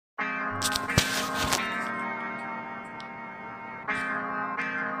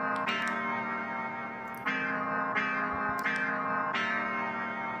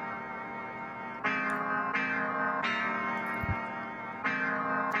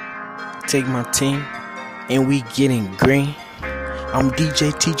take my team and we getting green. I'm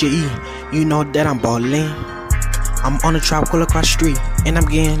DJ TJE, you know that I'm ballin'. I'm on the trapkoloqua street and I'm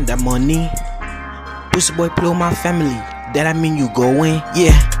getting that money. Pussy boy play with my family, that I mean you go in.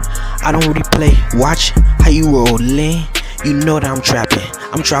 Yeah, I don't really play, watch how you rollin'. You know that I'm trapping,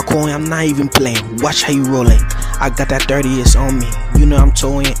 I'm trapkoloqua, I'm not even playing. Watch how you rollin'. I got that 30s on me, you know I'm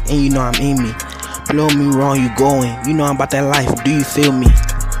towing and you know I'm in me. Blow me wrong, you going, you know I'm about that life, do you feel me?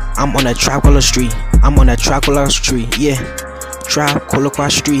 I'm on that trapkoloqua street, I'm on that trapkoloqua street, yeah. Trapkoloqua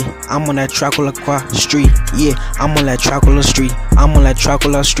street, I'm on that trapkoloqua street, yeah. I'm on that trapkoloqua street, I'm on that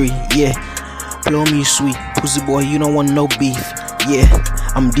trapkoloqua street, yeah. Blow me sweet, pussy boy, you don't want no beef, yeah.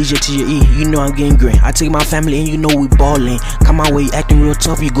 I'm DJ TJE, you know I'm getting green. I take my family and you know we ballin'. Come my way, acting real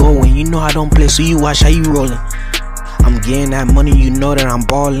tough, you going. You know I don't play, so you watch how you rollin'. I'm getting that money, you know that I'm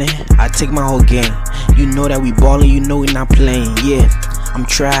ballin'. I take my whole game, you know that we ballin', you know we not playing, yeah. I'm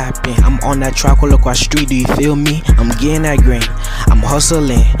trapping, I'm on that trapkoloqua street, do you feel me? I'm getting that green, I'm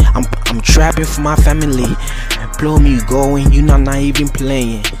hustling, I'm trapping for my family. Blow me, you going, you know I'm not even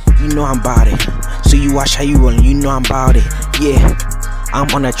playing. You know I'm bout it, so you watch how you rollin', you know I'm bout it, yeah. I'm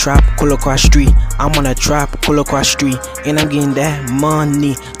on that trapkoloqua street, I'm on that trapkoloqua street, and I'm getting that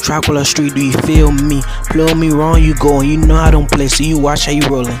money. Trapkoloqua street, do you feel me? Blow me wrong, you going, you know I don't play, so you watch how you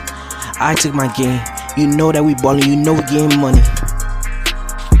rollin'. I take my game, you know that we ballin', you know we getting money.